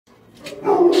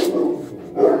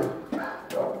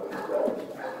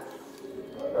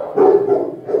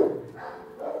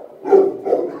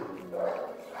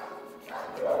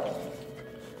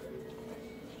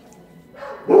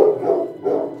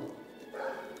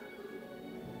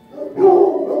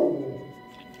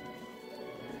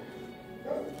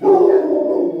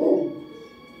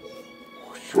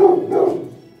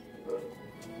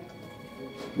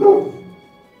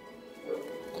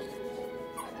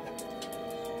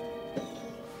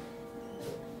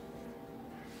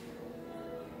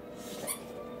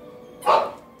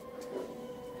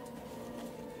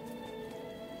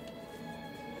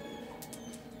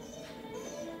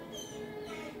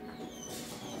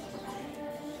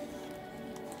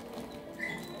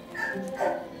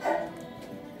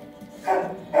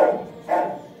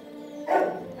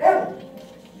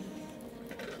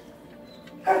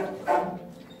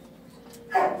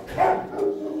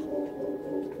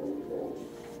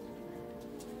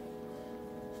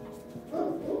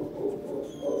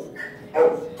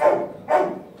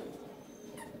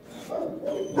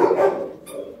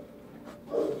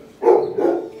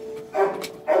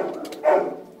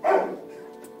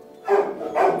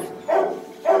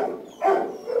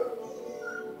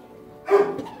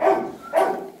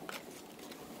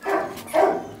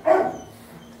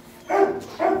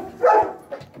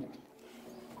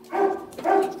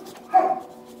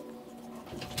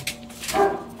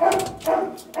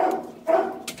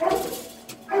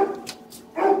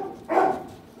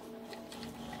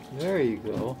There you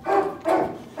go.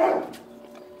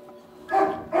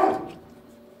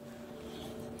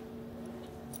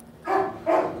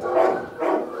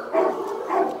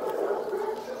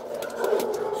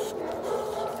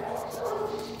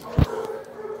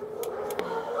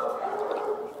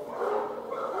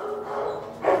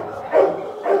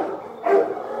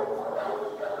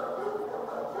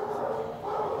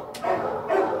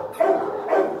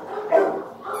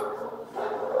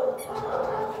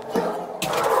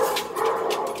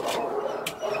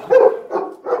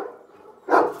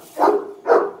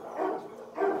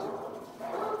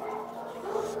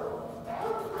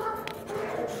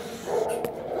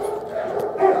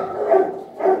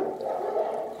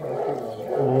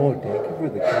 Oh, thank you for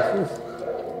the kisses.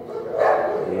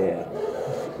 Yeah.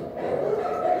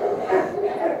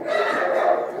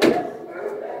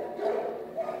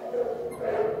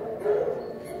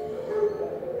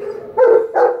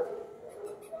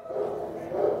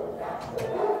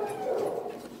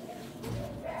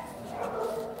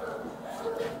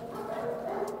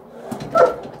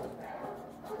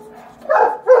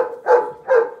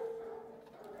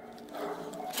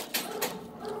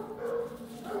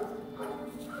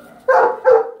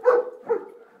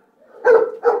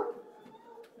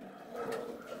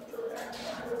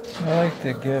 I like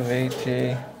to give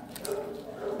HA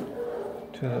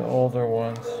to the older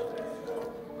ones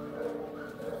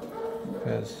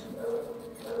because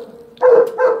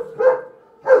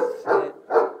sit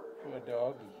to a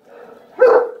doggy.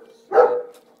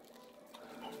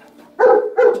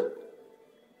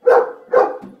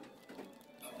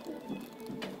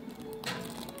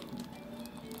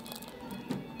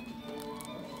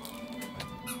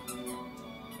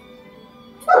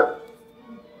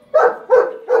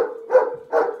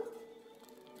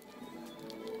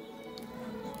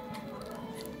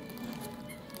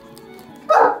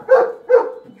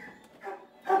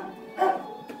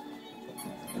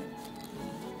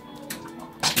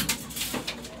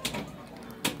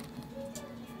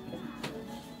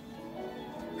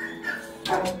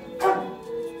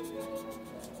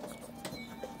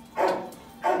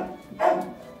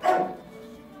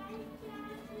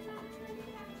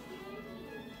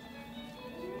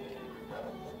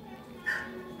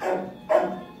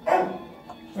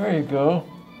 There you go.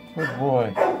 Good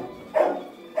boy.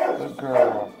 Good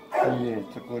girl.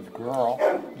 Yes, a good girl.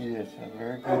 Yes, a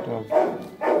very good dog.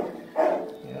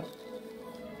 Yep.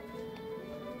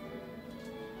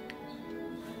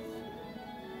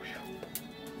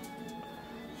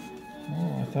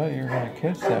 Oh, I thought you were going to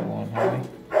catch that one, honey.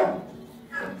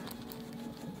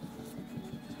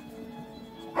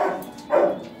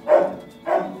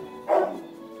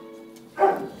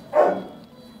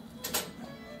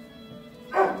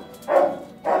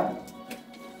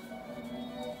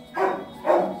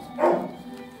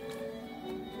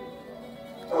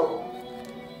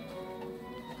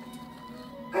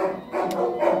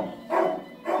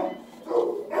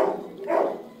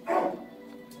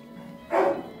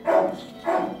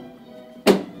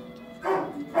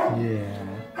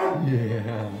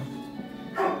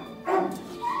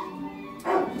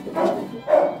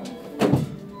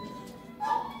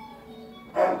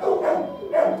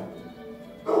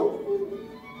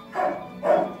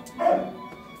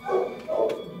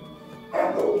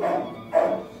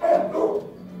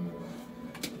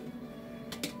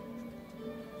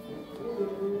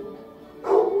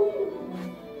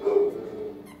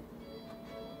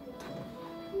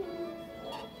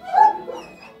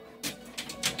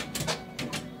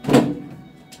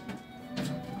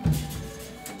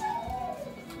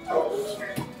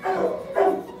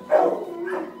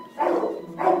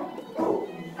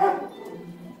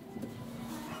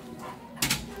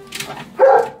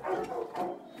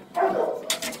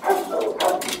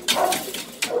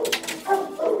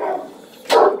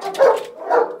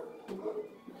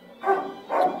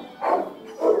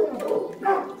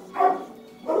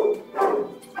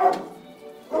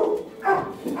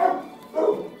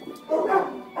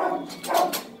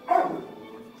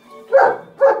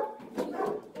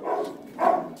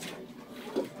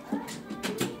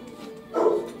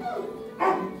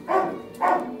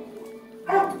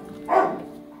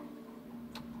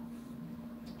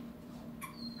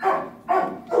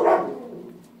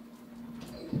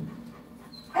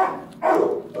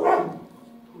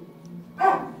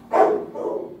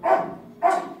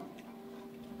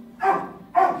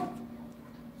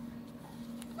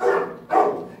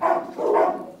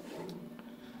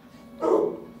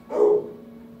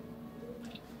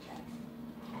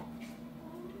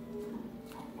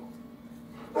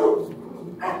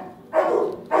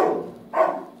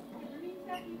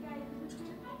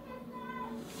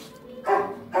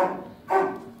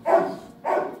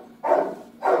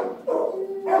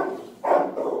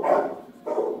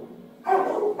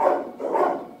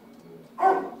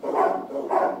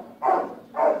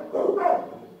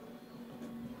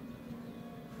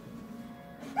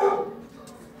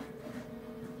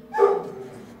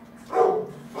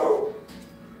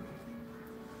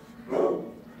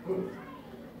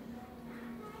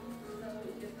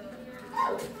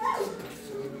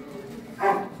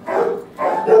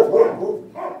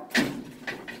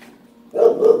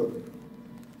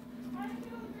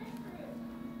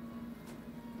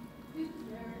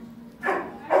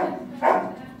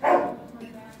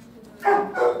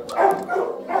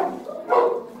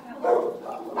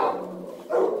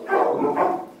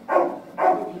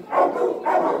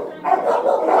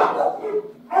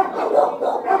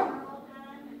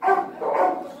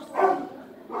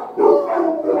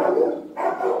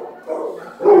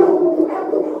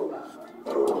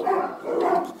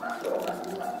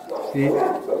 See, it's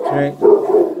right.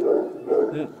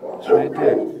 Look, it's right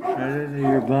there. It's right under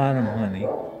your bottom, honey.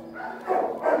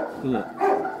 Look.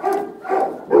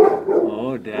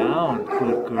 Oh, down.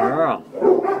 Good girl.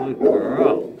 Good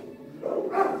girl.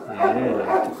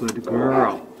 Yeah, good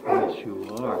girl. Yes, you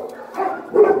are.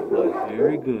 That's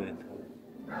very good.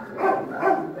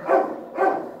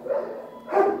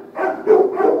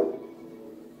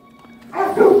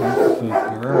 That's a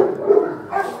good girl.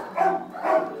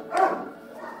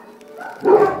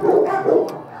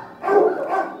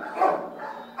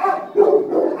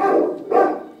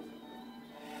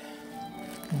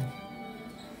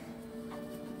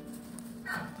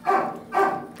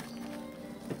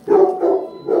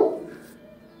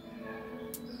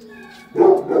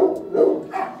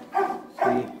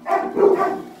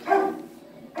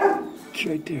 It's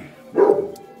right there.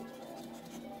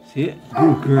 See it?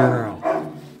 Good girl.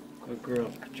 Good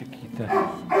girl, Chiquita.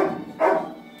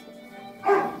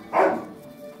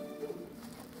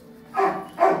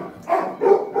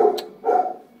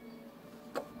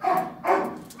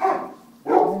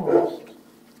 Almost.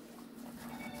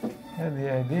 Had the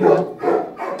idea.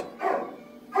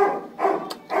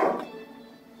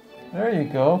 There you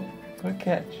go. Good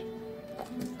catch.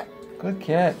 Good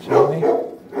catch, honey.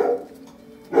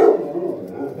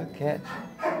 Good catch.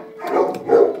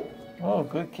 Oh,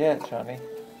 good catch, honey.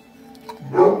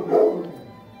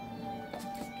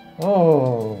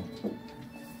 Oh.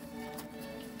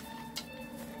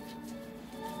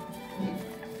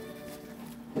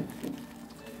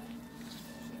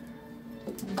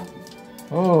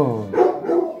 Oh.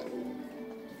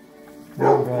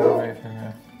 Move right away from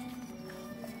her.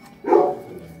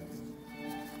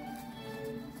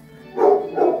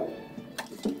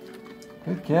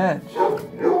 Good catch.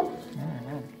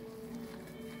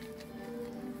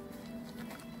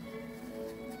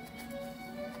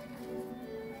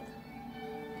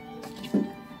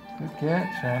 Good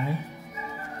catch, honey.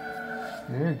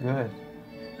 Very good.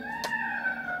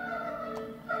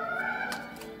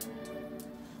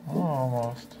 Oh,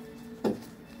 almost.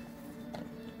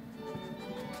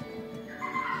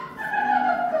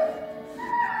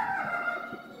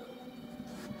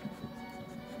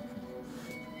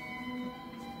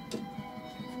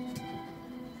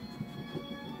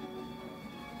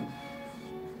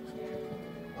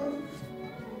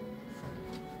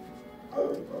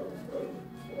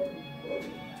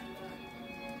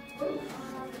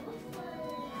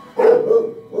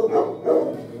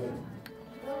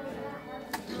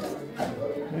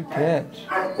 Good catch.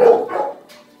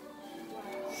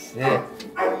 Sit.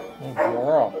 Good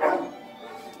girl.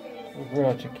 Good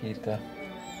girl, Chiquita.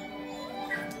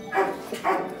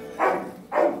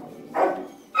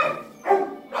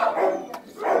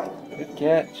 Good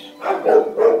catch.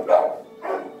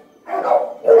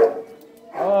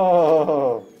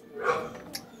 Oh.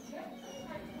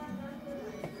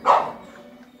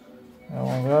 That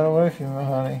one got away from you,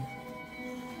 honey.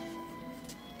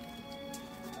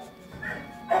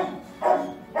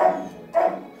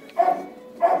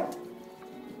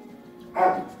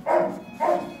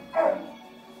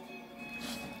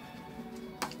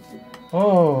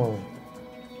 Oh.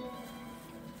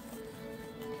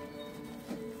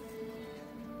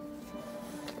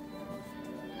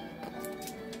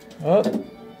 Oh.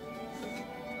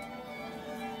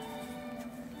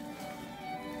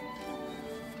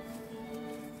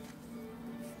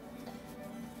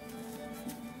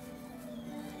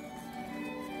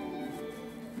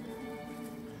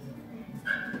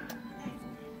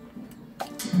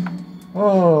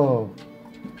 Oh.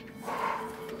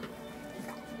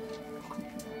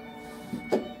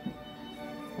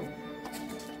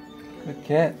 Good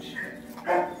catch.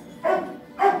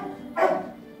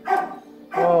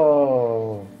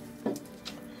 Oh.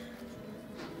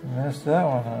 Missed that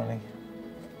one, honey.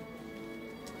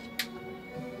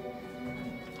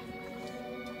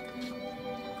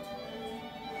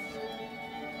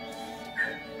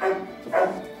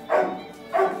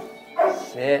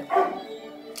 Sit.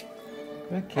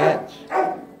 Good catch.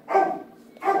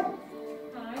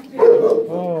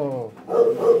 Oh.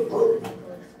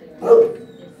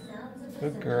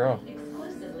 Good girl.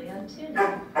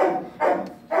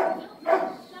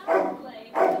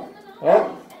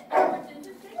 Oh.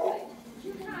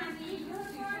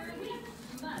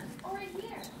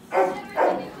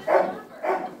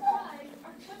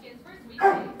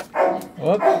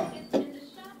 Oops.